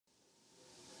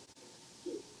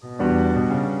And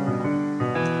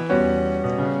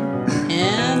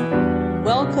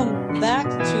welcome back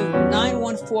to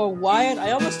 914 Wired. I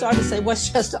almost started to say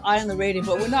Westchester Eye on the Radio,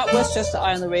 but we're not Westchester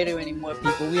Eye on the Radio anymore,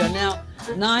 people. We are now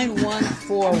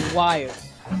 914 Wired.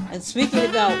 And speaking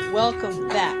about welcome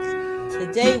back,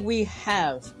 today we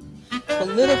have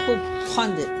political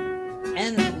pundit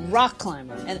and rock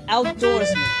climber and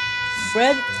outdoorsman,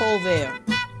 Fred Polvere.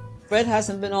 Fred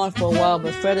hasn't been on for a while,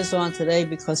 but Fred is on today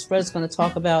because Fred's going to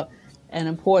talk about an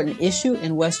important issue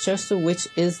in Westchester, which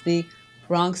is the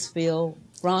Bronxville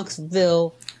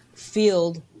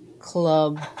Field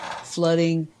Club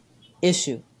flooding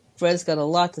issue. Fred's got a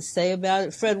lot to say about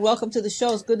it. Fred, welcome to the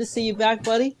show. It's good to see you back,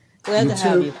 buddy. Glad to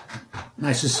have you.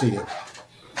 Nice to see you.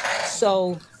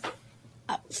 So,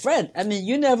 Fred, I mean,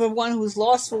 you're never one who's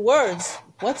lost for words.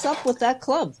 What's up with that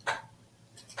club?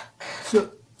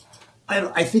 So,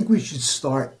 I think we should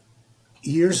start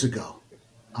years ago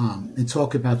and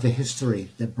talk about the history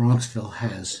that Bronxville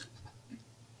has.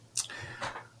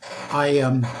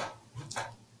 When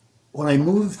I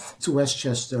moved to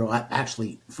Westchester,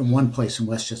 actually from one place in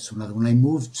Westchester to another, when I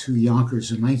moved to Yonkers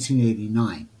in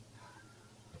 1989,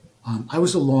 I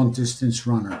was a long-distance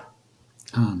runner.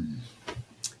 And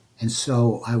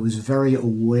so I was very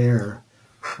aware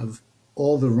of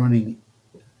all the runners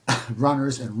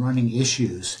and running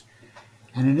issues.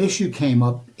 And an issue came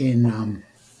up in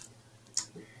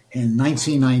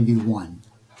 1991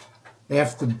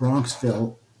 after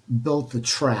Bronxville built the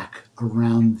track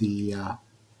around the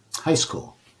high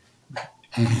school,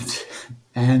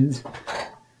 and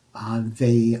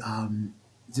they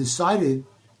decided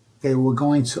they were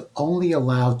going to only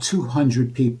allow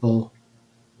 200 people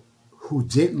who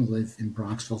didn't live in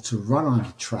Bronxville to run on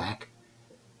the track,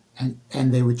 and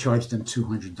they would charge them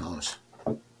 $200.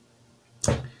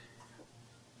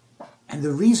 And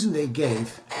the reason they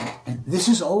gave, and this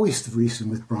is always the reason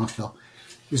with Bronxville,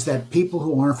 is that people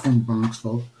who aren't from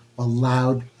Bronxville are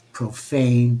loud,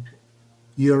 profane,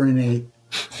 urinate,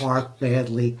 park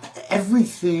badly,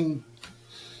 everything.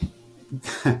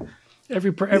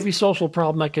 Every social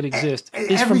problem that could exist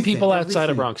is from people outside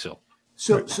of Bronxville.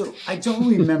 So I don't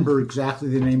remember exactly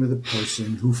the name of the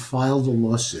person who filed the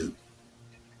lawsuit.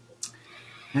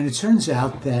 And it turns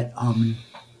out that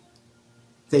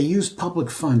they used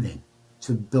public funding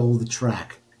to build the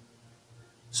track.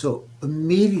 So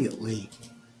immediately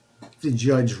the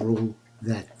judge ruled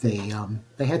that they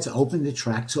had to open the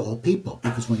track to all people,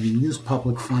 because when you use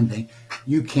public funding,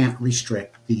 you can't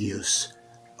restrict the use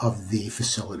of the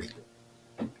facility.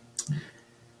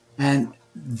 And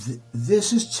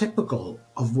this is typical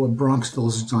of what Bronxville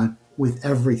has done with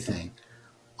everything.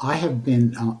 I have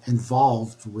been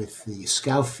involved with the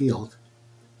Scout Field,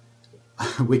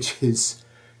 which is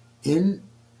in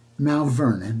Mount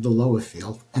Vernon, the lower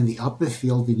field, and the upper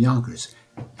field in Yonkers.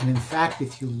 And in fact,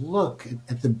 if you look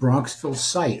at the Bronxville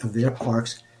site of their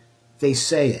parks, they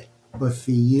say it. But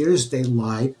for years they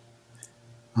lied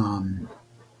and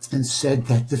said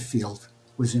that the field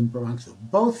was in Bronxville.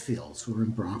 Both fields were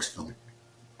in Bronxville.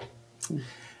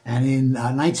 And in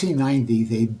 1990,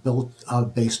 they built a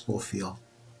baseball field.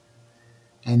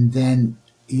 And then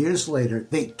years later,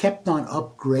 they kept on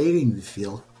upgrading the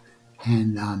field.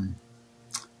 And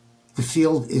the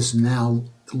field is now,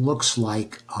 looks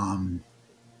like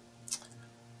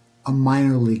a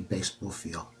minor league baseball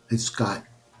field. It's got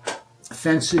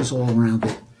fences all around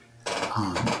it,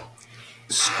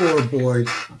 scoreboard,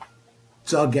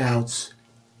 dugouts,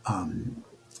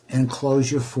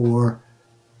 enclosure for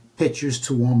pitchers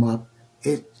to warm up.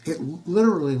 It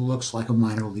literally looks like a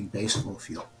minor league baseball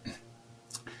field.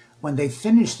 When they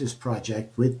finished this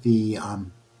project with the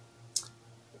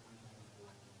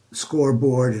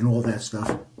scoreboard and all that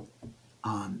stuff,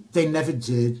 they never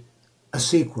did a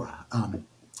SEQA, a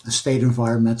State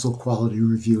Environmental Quality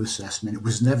Review Assessment. It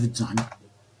was never done.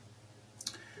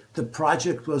 The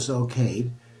project was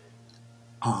okayed,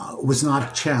 was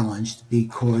not challenged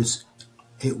because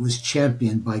it was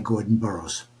championed by Gordon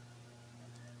Burroughs,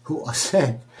 who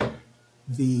said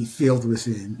the field was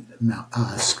in,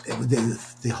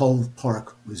 the whole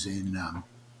park was in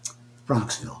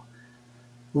Bronxville.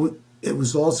 It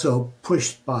was also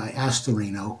pushed by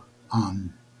Astorino.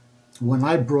 When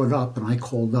I brought up and I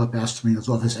called up Astorino's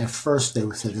office, at first they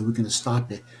said they were going to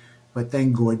stop it, but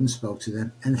then Gordon spoke to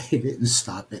them and they didn't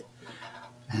stop it.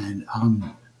 And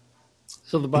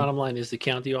so the bottom line is the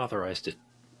county authorized it.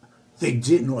 They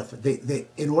didn't they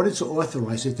in order to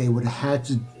authorize it, they would have had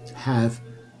to have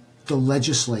the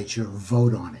legislature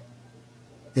vote on it.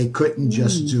 They couldn't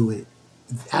just do it.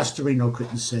 Astorino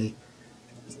couldn't say,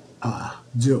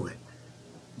 do it.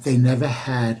 They never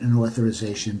had an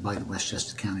authorization by the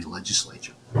Westchester County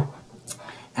Legislature.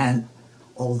 And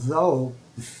although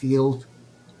the field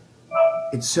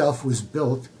itself was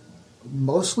built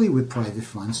mostly with private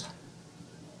funds,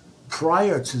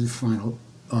 prior to the final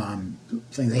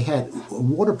thing, they had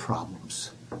water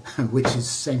problems, which is the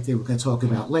same thing we're going to talk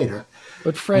about later.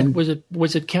 But Fred, And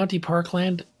was it county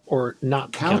parkland or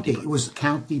not county, park? it was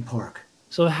county park.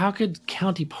 So how could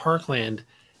county parkland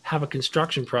have a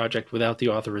construction project without the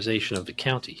authorization of the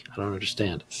county? I don't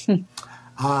understand.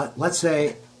 Let's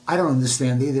say, I don't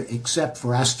understand either, except for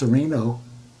Astorino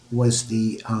was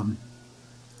the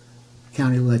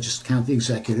county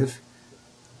executive.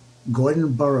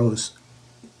 Gordon Burroughs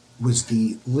was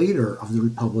the leader of the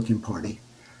Republican Party.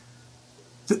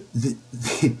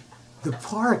 The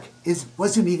park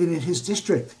wasn't even in his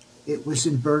district. It was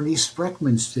in Bernie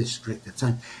Spreckman's district at the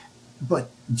time.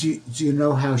 But do you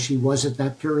know how she was at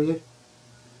that period?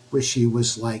 Where she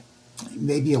was like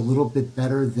maybe a little bit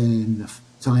better than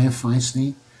Dianne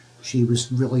Feinstein. She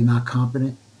was really not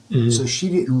competent. Mm-hmm. So she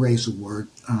didn't raise a word.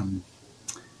 And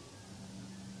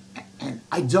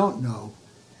I don't know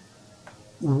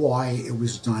why it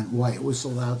was done, why it was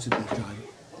allowed to be done,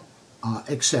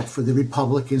 except for the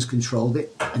Republicans controlled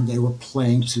it and they were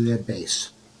playing to their base.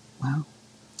 Wow.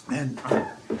 And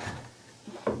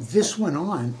this went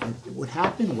on. And what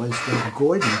happened was that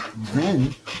Gordon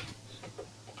then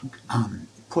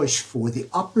pushed for the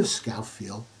upper Scout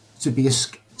Field to be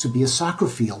a soccer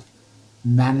field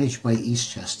managed by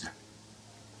Eastchester.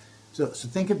 So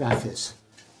think about this.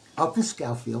 Upper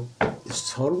Scout Field is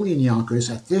totally in Yonkers.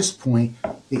 At this point,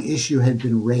 the issue had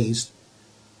been raised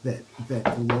that the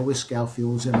lower Scout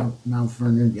Field was in Mount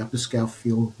Vernon, the upper Scout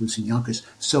Field was in Yonkers.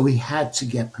 So he had to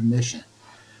get permission.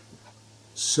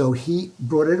 So he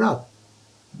brought it up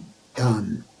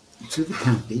to the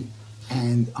county.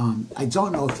 And I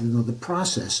don't know if you know the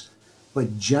process,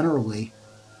 but generally,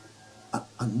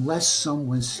 unless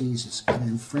someone sees it's an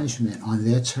infringement on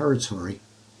their territory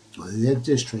or their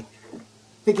district,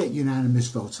 they get unanimous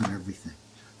votes on everything.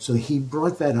 So he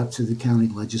brought that up to the county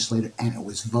legislature, and it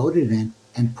was voted in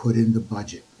and put in the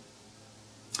budget.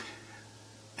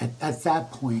 At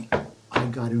that point, I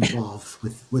got involved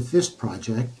with this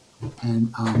project,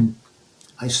 and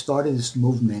I started this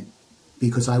movement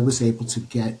because I was able to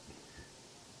get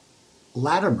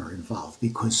Latimer involved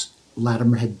because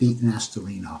Latimer had beaten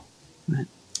Astorino. Right.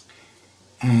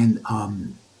 And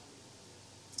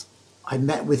I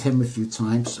met with him a few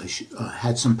times. I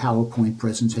had some PowerPoint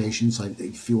presentations.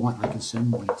 If you want, I can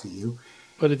send one to you.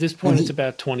 But at this point, it's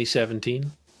about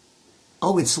 2017.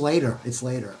 Oh, it's later.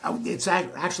 It's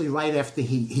actually right after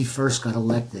he first got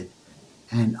elected.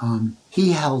 And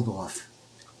he held off.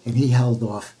 And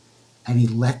he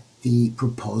let the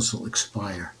proposal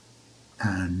expire.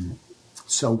 And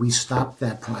so we stopped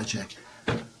that project.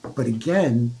 But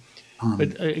again...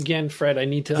 Fred, I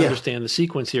need to understand the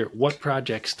sequence here. What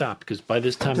project stopped? Because by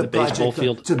this time, the baseball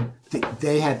field...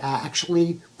 They had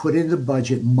actually put in the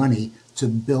budget money to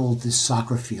build this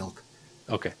soccer field.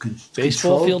 Okay.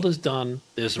 Baseball field is done.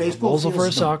 There's a proposal for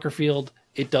a soccer field.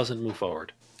 It doesn't move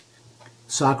forward.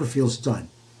 Soccer field's done.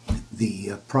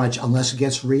 The project, unless it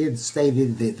gets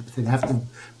reinstated, they have to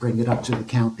bring it up to the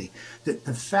county.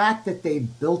 The fact that they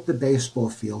built the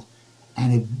baseball field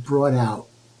and it brought out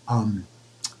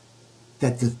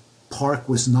that the park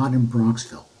was not in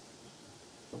Bronxville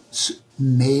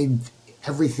made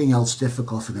everything else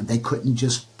difficult for them. They couldn't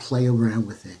just play around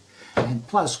with it. And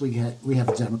plus, we have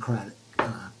a Democratic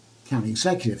county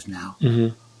executive now,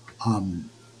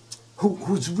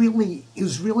 who's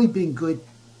really been good,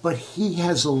 but he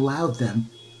has allowed them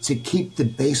to keep the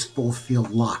baseball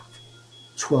field locked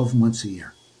 12 months a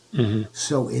year. Mm-hmm.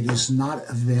 So it is not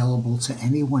available to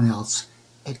anyone else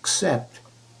except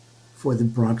for the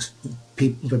Bronx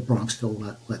people that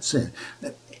Bronxville lets in.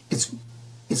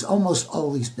 It's almost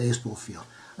always baseball field.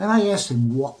 And I asked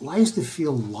him, why is the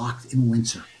field locked in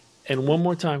winter? And one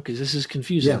more time, because this is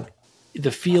confusing. Yeah.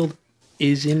 The field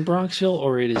is in Bronxville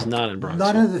or it is not in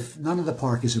Bronxville? None of the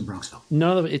park is in Bronxville.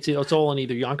 None of it. It's all in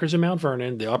either Yonkers or Mount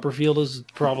Vernon. The upper field is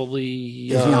probably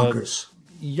Yonkers.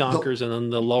 And then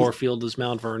the lower field is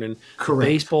Mount Vernon. Correct.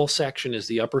 The baseball section is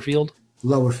the upper field?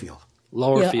 Lower field.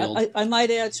 Field. I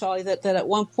might add, Charlie, that at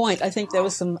one point, I think there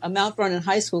was some Mount Vernon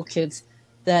high school kids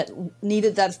that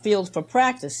needed that field for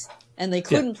practice, and they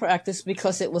couldn't practice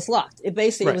because it was locked. It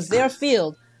was their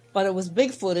field, but it was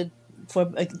big-footed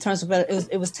in terms of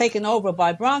it was taken over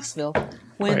by Bronxville.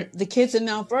 When the kids in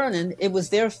Mount Vernon, it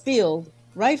was their field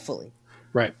rightfully.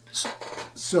 Right.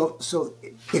 So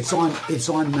it's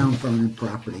on Mount Vernon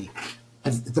property.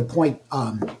 At the point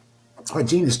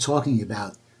Ardine is talking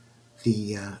about,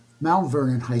 the Mount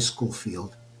Vernon High School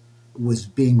field was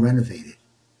being renovated,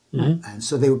 And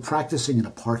so they were practicing in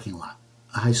a parking lot,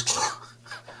 a high school,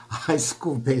 a high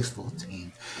school baseball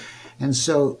team. And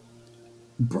so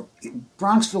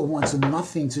Bronxville wants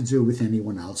nothing to do with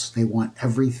anyone else. They want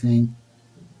everything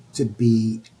to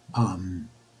be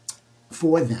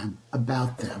for them,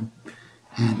 about them.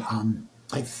 And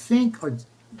I think I'm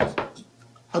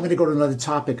going to go to another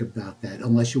topic about that,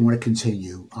 unless you want to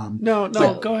continue. No,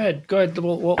 go ahead. Go ahead.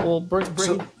 We'll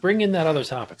bring in that other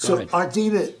topic. Go ahead.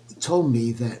 Ardina told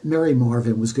me that Mary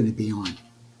Marvin was going to be on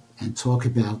and talk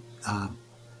about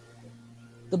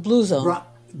the blue zone.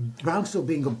 Bronxville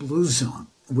being a blue zone,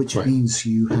 which means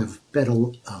you have better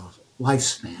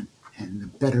lifespan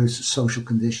and better social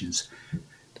conditions.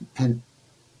 And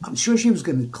I'm sure she was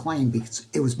going to claim because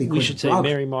we should say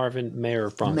Mary Marvin, Mayor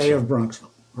of Bronxville. Mayor of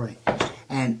Bronxville, right.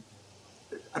 And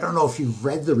I don't know if you've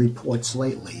read the reports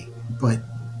lately, but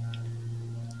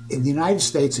in the United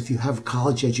States, if you have a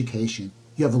college education,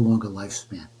 you have a longer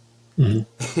lifespan.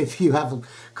 If you have a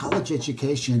college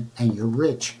education and you're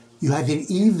rich, you have an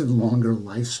even longer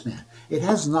lifespan. It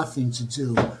has nothing to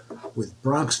do with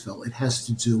Bronxville. It has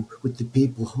to do with the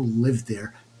people who live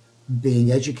there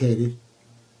being educated,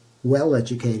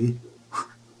 well-educated,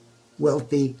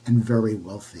 wealthy, and very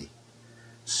wealthy.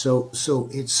 So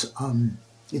it's an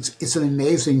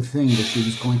amazing thing that she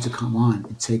was going to come on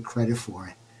and take credit for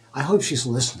it. I hope she's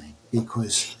listening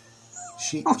because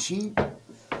she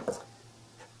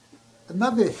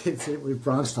another incident with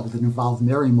Bronxville that involved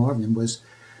Mary Marvin was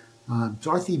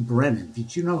Dorothy Brennan.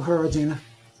 Did you know her, Adina?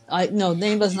 No,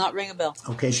 name does not ring a bell.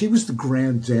 Okay, she was the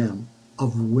grand dame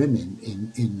of women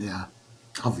in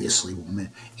obviously women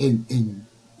in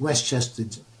Westchester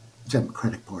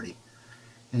Democratic Party.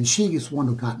 And she is one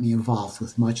who got me involved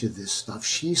with much of this stuff.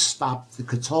 She stopped the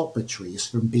catalpa trees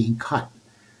from being cut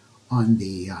on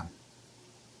the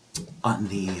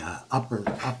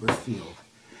upper field,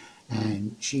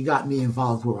 and she got me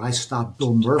involved where I stopped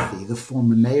Bill Murphy, the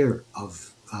former mayor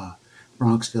of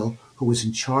Bronxville, who was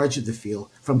in charge of the field,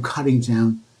 from cutting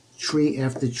down tree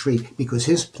after tree because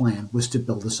his plan was to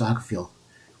build a soccer field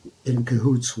in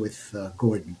cahoots with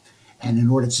Gordon, and in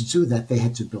order to do that, they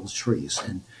had to build trees.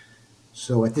 And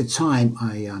so at the time,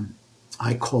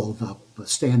 I called up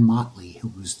Stan Motley, who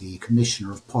was the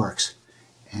commissioner of parks,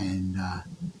 and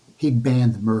he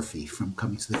banned Murphy from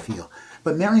coming to the field.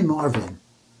 But Mary Marvin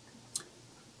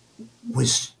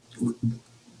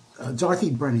Dorothy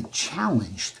Brennan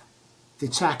challenged the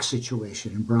tax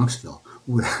situation in Bronxville,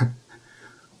 where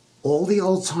all the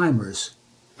old timers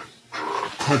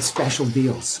had special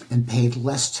deals and paid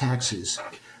less taxes.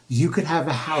 You could have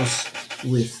a house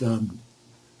with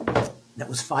that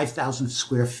was 5,000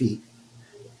 square feet,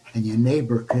 and your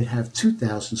neighbor could have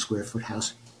 2,000 square foot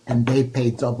house, and they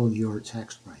pay double your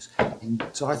tax price. And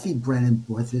Dorothy Brennan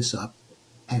brought this up,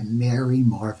 and Mary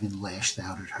Marvin lashed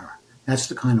out at her. That's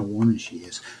the kind of woman she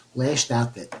is. Lashed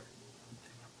out that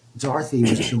Dorothy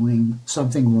was doing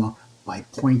something wrong by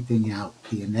pointing out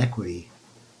the inequity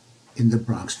in the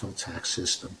Bronxville tax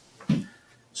system.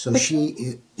 So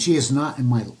she is not in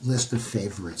my list of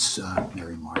favorites,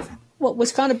 Mary Marvin. Well,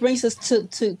 which kind of brings us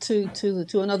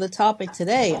to another topic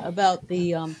today about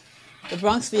the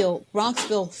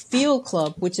Bronxville Field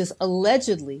Club, which is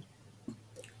allegedly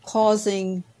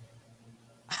causing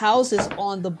houses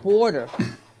on the border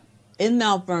in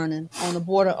Mount Vernon, on the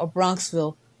border of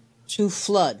Bronxville, to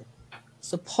flood,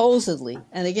 supposedly.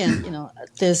 And again,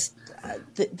 there's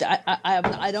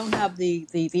I don't have the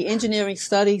engineering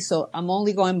study, so I'm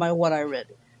only going by what I read.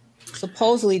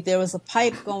 Supposedly, there was a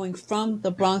pipe going from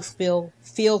the Bronxville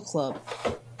Field Club,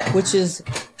 which is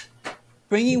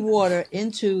bringing water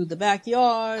into the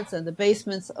backyards and the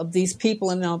basements of these people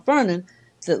in Mount Vernon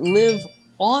that live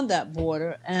on that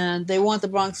border, and they want the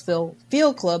Bronxville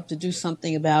Field Club to do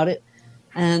something about it.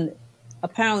 And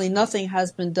apparently nothing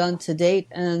has been done to date,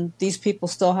 and these people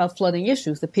still have flooding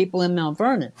issues, the people in Mount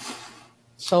Vernon.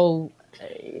 So,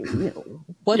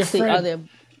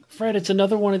 Fred, it's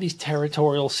another one of these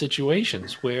territorial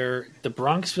situations where the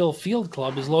Bronxville Field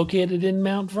Club is located in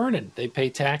Mount Vernon. They pay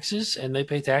taxes, and they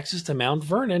pay taxes to Mount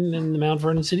Vernon and the Mount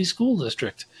Vernon City School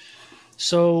District.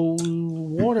 So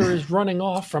water is running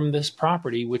off from this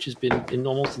property, which has been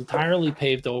almost entirely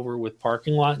paved over with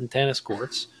parking lot and tennis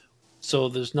courts. So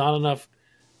there's not enough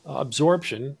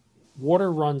absorption.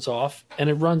 Water runs off, and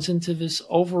it runs into this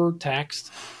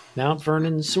overtaxed Mount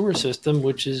Vernon sewer system,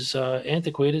 which is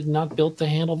antiquated and not built to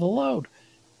handle the load,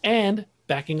 and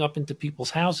backing up into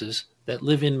people's houses that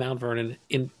live in Mount Vernon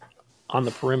on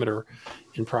the perimeter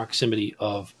in proximity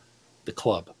of the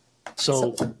club.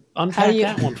 So unpack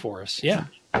that one for us. Yeah.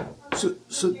 So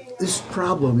this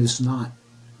problem is not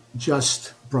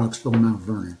just Bronxville, Mount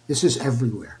Vernon. This is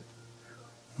everywhere.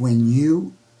 when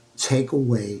you take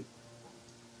away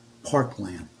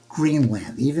parkland,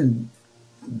 greenland, even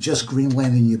just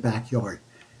greenland in your backyard,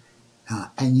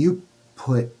 and you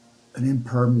put an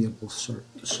impermeable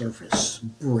surface,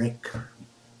 brick,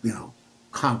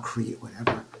 concrete,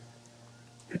 whatever,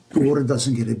 the water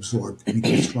doesn't get absorbed and it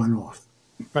gets run off.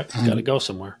 Right, it's got to go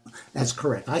somewhere. That's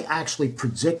correct. I actually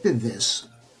predicted this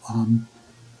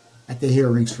at the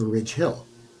hearings for Ridge Hill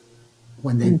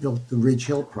when they built the Ridge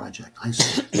Hill project.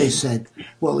 They said,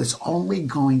 well, it's only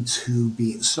going to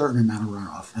be a certain amount of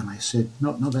runoff. And I said,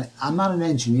 no, I'm not an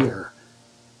engineer,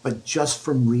 but just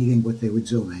from reading what they were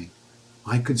doing,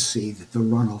 I could see that the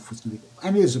runoff was going to be,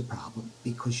 and it is a problem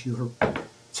because you're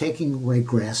taking away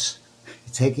grass,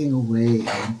 taking away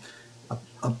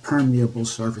a permeable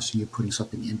surface, and you're putting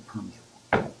something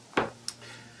impermeable.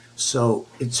 So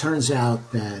it turns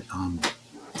out that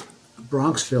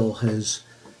Bronxville has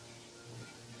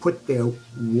put their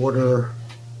water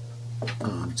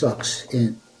ducts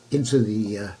into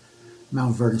the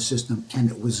Mount Vernon system,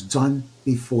 and it was done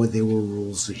before there were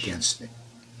rules against it.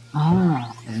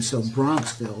 Ah. And so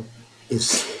Bronxville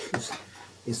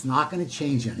is not going to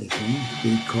change anything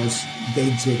because they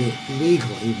did it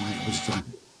legally when it was done.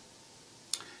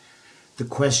 The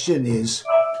question is,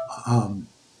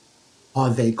 are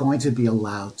they going to be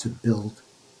allowed to build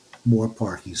more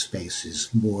parking spaces,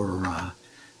 more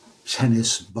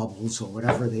tennis bubbles, or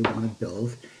whatever they want to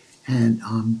build, and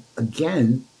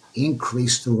again,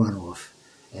 increase the runoff?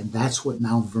 And that's what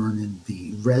Mount Vernon,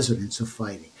 the residents, are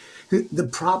fighting. The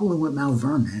problem with Mount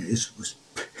Vernon was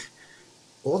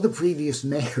all the previous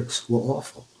mayors were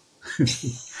awful.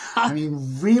 I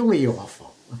mean, really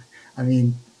awful. I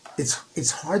mean,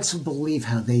 it's hard to believe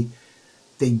how they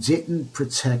didn't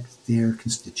protect their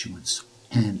constituents.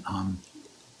 And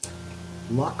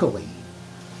luckily,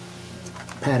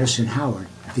 Patterson Howard,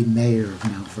 the mayor of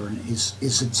Mount Vernon,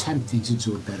 is attempting to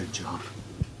do a better job.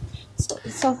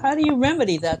 So how do you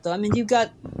remedy that, though? I mean, you've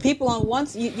got people on one.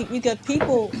 You got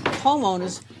people,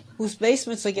 homeowners, whose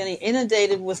basements are getting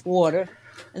inundated with water,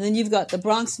 and then you've got the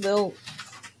Bronxville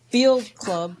Field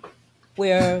Club,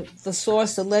 where the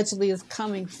source allegedly is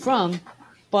coming from,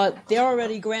 but they're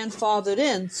already grandfathered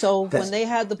in. So when they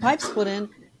had the pipes put in,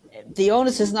 the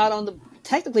onus is not on the.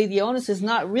 Technically, the onus is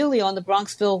not really on the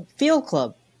Bronxville Field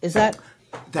Club. Is that?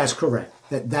 That's correct.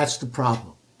 That's the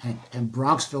problem. And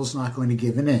Bronxville's not going to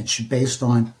give an inch based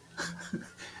on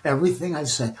everything I've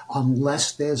said,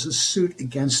 unless there's a suit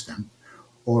against them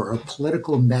or a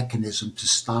political mechanism to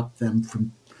stop them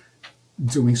from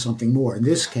doing something more. In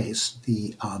this case,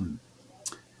 the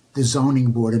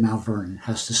zoning board of Mount Vernon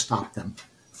has to stop them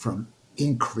from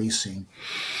increasing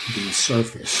the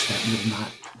surface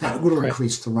that will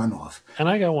increase the runoff. And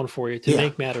I got one for you. To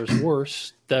make matters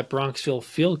worse, that Bronxville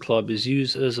Field Club is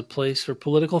used as a place for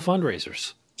political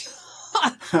fundraisers.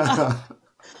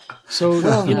 So,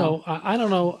 I don't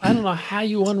know how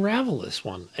you unravel this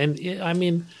one. And I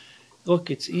mean,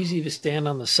 look, it's easy to stand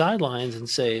on the sidelines and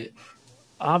say,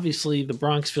 obviously the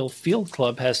Bronxville Field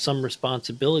Club has some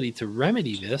responsibility to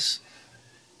remedy this,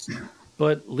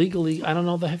 but legally, I don't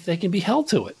know if they can be held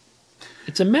to it.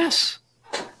 It's a mess.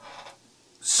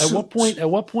 At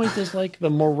what point does like the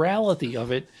morality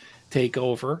of it take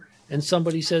over and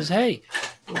somebody says, hey,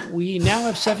 we now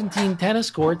have 17 tennis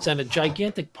courts and a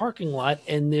gigantic parking lot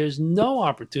and there's no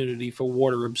opportunity for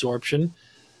water absorption.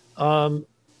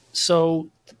 So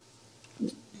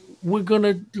we're going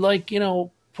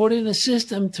to put in a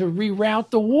system to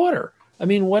reroute the water. I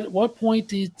mean, what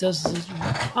point does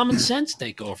common sense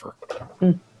take over?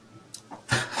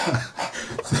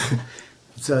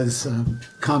 Does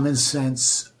common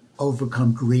sense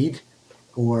overcome greed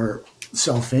or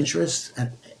self-interest?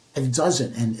 And it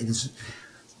doesn't. And it is.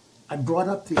 I brought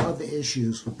up the other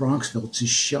issues with Bronxville to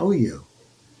show you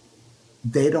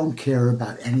they don't care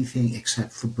about anything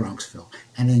except for Bronxville.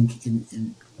 And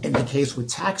in the case with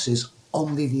taxes,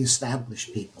 only the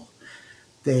established people.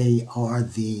 They are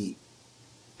the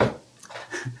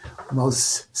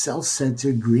most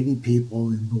self-centered, greedy people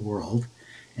in the world.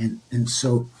 And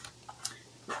so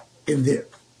in the,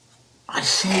 I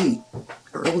say,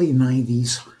 early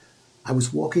 90s, I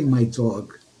was walking my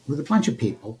dog with a bunch of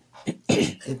people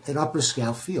at Upper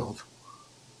Scout Field.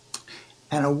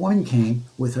 And a woman came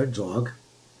with her dog,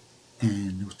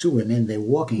 and there was two women, they were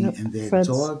walking, and their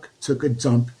dog took a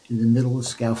dump in the middle of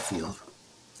Scout Field.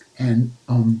 And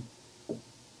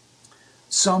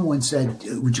someone said,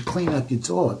 would you clean up your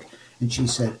dog? And she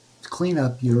said, clean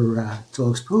up your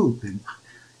dog's poop. And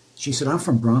she said, I'm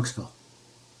from Bronxville.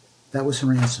 That was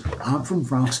her answer. I'm from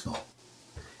Bronxville.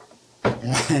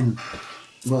 And,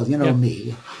 well,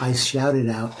 me, I shouted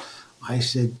out, I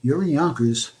said, you're in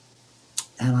Yonkers,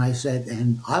 And I said,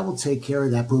 and I will take care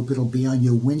of that poop. It'll be on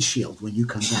your windshield when you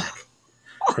come back.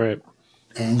 Right.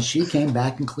 And she came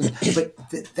back and cleaned. But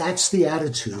that's the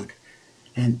attitude.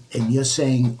 And you're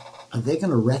saying, are they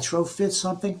going to retrofit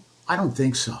something? I don't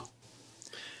think so.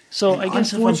 So And I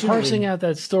guess if I'm parsing out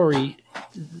that story,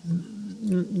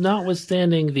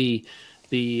 notwithstanding the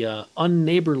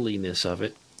unneighborliness of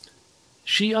it,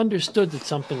 she understood that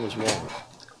something was wrong,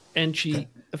 and she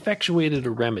effectuated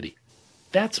a remedy.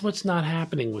 That's what's not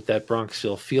happening with that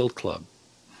Bronxville Field Club,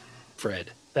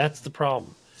 Fred. That's the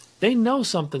problem. They know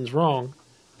something's wrong.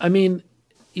 I mean,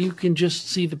 you can just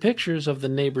see the pictures of the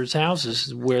neighbors'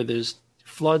 houses where there's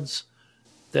floods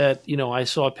that, I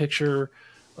saw a picture.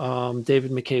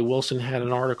 David McKay Wilson had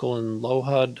an article in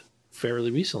LoHUD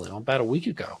fairly recently, about a week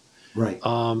ago. Right.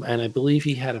 And I believe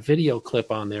he had a video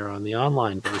clip on there on the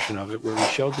online version of it where he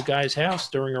showed the guy's house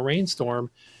during a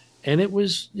rainstorm, and it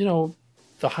was,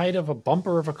 the height of a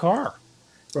bumper of a car.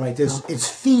 Right. It's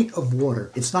feet of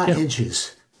water. It's not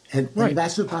inches. And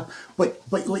that's the problem. But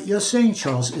what you're saying,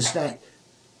 Charles, is that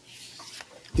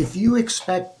if you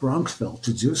expect Bronxville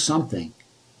to do something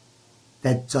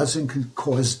that doesn't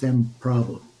cause them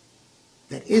problem,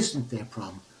 that isn't their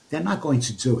problem, they're not going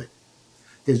to do it.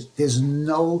 There's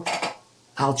no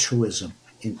altruism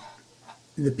in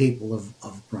the people of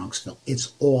Bronxville.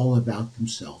 It's all about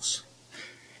themselves.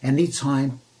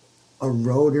 Anytime a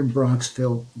road in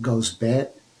Bronxville goes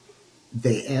bad,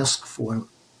 they ask for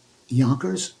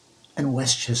Yonkers and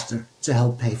Westchester to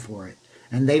help pay for it.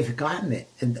 And they've gotten it.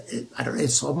 And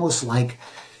it's almost like,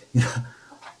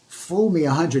 fool me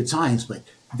 100 times, but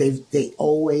they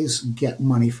always get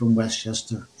money from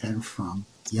Westchester and from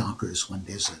Yonkers when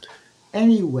there's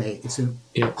any way it's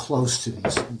close to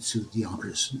the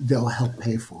Yonkers. They'll help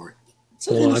pay for it.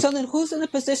 So then who's in a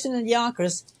position in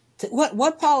Yonkers?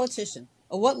 What politician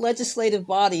or what legislative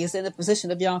body is in a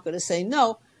position of Yonkers to say,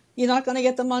 no, you're not going to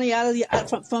get the money out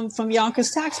of from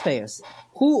Yonkers taxpayers?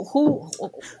 Who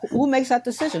makes that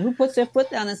decision? Who puts their foot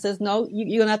down and says, no,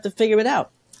 you're going to have to figure it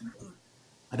out?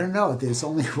 I don't know. There's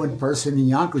only one person in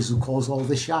Yonkers who calls all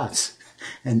the shots.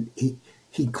 And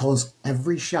he calls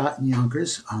every shot in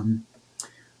Yonkers.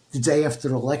 The day after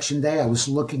Election Day, I was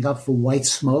looking up for white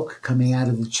smoke coming out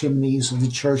of the chimneys of the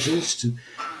churches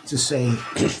to say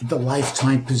the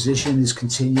lifetime position is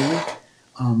continuing.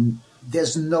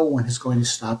 There's no one who's going to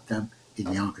stop them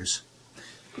in Yonkers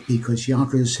because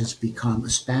Yonkers has become a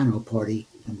Spano party,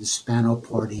 and the Spano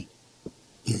party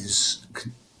is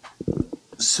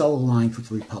so aligned with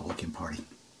the Republican Party.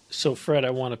 So, Fred, I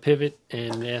want to pivot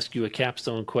and ask you a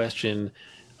capstone question.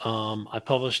 I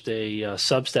published a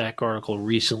Substack article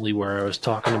recently where I was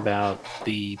talking about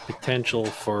the potential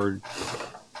for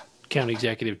County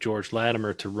Executive George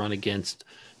Latimer to run against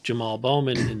Jamal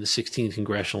Bowman in the 16th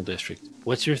Congressional District.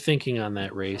 What's your thinking on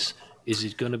that race? Is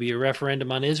it going to be a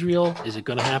referendum on Israel? Is it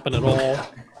going to happen at all?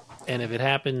 And if it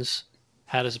happens,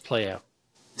 how does it play out?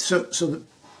 So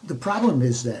the problem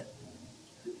is that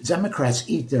Democrats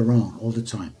eat their own all the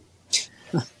time.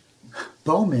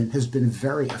 Bowman has been a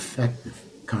very effective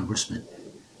congressman.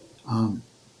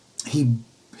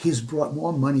 He's brought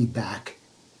more money back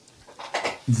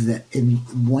in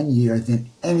 1 year than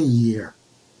any year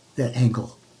that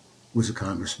Engel was a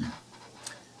congressman.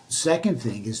 Second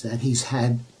thing is that he's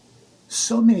had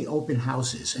so many open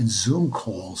houses and Zoom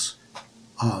calls.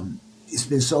 It's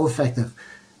been so effective.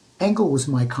 Engel was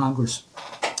my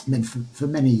congressman for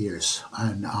many years,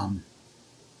 and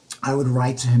I would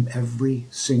write to him every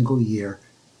single year,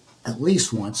 at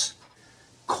least once,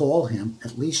 call him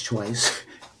at least twice,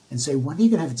 and say, when are you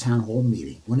going to have a town hall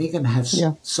meeting? When are you going to have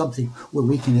something where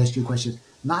we can ask you questions?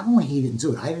 Not only he didn't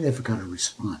do it, I never got a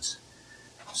response.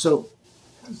 So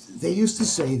they used to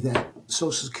say that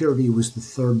Social Security was the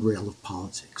third rail of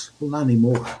politics. Well, not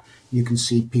anymore. You can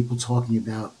see people talking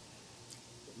about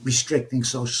restricting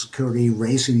Social Security,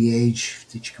 raising the age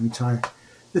that you can retire.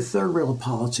 The third rail of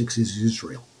politics is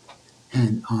Israel.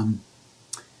 And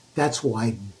that's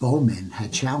why Bowman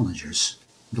had challengers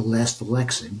the last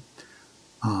election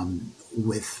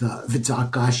with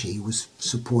Vitak Gashi, who was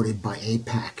supported by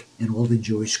AIPAC and all the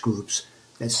Jewish groups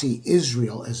that see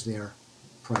Israel as their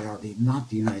priority, not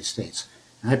the United States.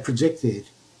 And I predicted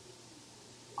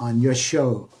on your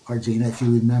show, Ardina, if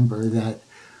you remember, that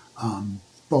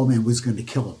Bowman was going to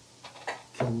kill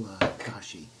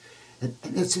Gashi. And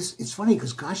it's funny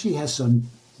because Gashi has some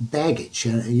baggage,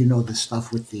 the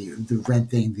stuff with the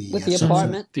rent thing, the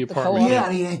apartment, the apartment. Yeah,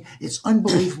 I mean, it's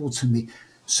unbelievable to me.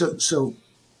 So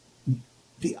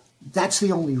that's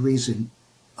the only reason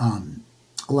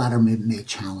Latimer may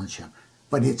challenge him,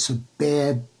 but it's a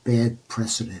bad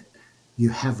precedent. You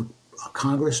have a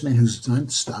congressman who's done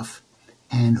stuff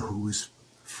and who is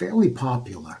fairly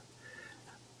popular,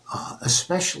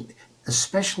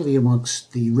 especially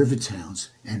amongst the river towns,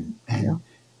 and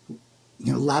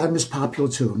Latham is popular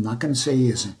too. I'm not going to say he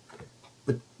isn't,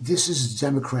 but this is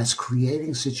Democrats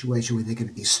creating a situation where they're going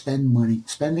to be spending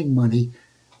money,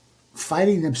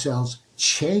 fighting themselves,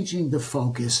 changing the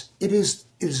focus. It is,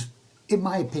 in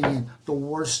my opinion, the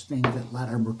worst thing that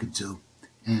Latimer could do.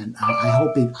 And I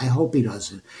hope he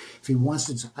doesn't. If he wants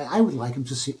to, I would like him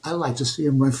to see. I like to see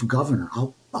him run for governor.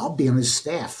 I'll be on his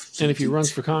staff. And if he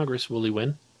runs for Congress, will he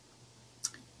win?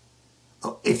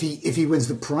 If he wins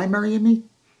the primary,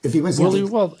 if he wins,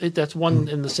 that's one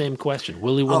in the same question.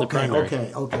 Will he win the primary?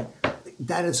 Okay.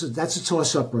 That's a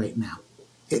toss up right now.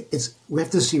 We have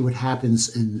to see what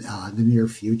happens in the near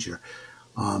future.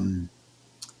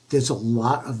 There's a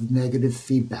lot of negative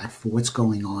feedback for what's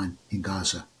going on in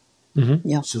Gaza. Mm-hmm.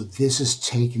 Yeah. So this has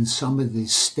taken some of the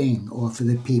sting off of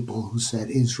the people who said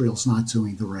Israel's not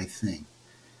doing the right thing.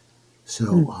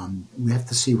 So we have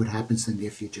to see what happens in the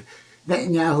near future.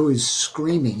 Netanyahu is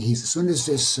screaming. As soon as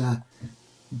this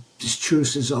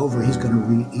truce is over, he's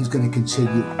going to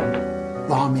continue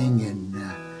bombing and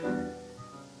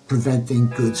preventing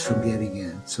goods from getting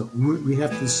in. So we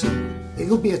have to see.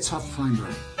 It'll be a tough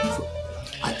primary.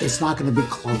 It's not going to be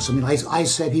close. I mean, I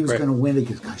said he was going to win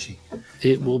against Kashi.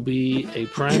 It will be a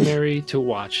primary to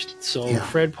watch. So,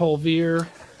 Fred Polvere,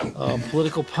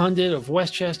 political pundit of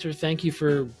Westchester, thank you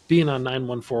for being on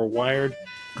 914 Wired.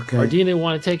 Okay. Ardina,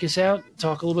 want to take us out?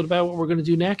 Talk a little bit about what we're going to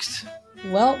do next?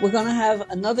 Well, we're going to have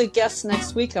another guest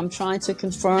next week. I'm trying to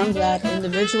confirm that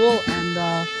individual.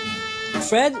 And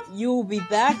Fred, you will be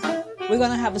back. We're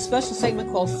going to have a special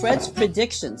segment called Fred's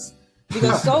Predictions.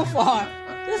 Because so far,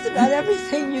 just about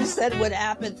everything you said would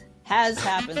happen has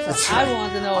happened. So That's I right.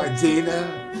 want to know. Ardina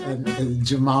and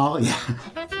Jamal,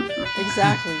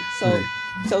 Exactly.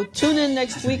 So tune in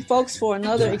next week, folks, for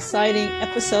another exciting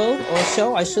episode or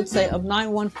show, I should say, of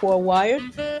 914 Wired.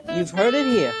 You've heard it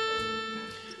here.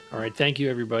 All right. Thank you,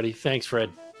 everybody. Thanks,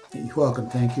 Fred. You're welcome.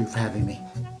 Thank you for having me.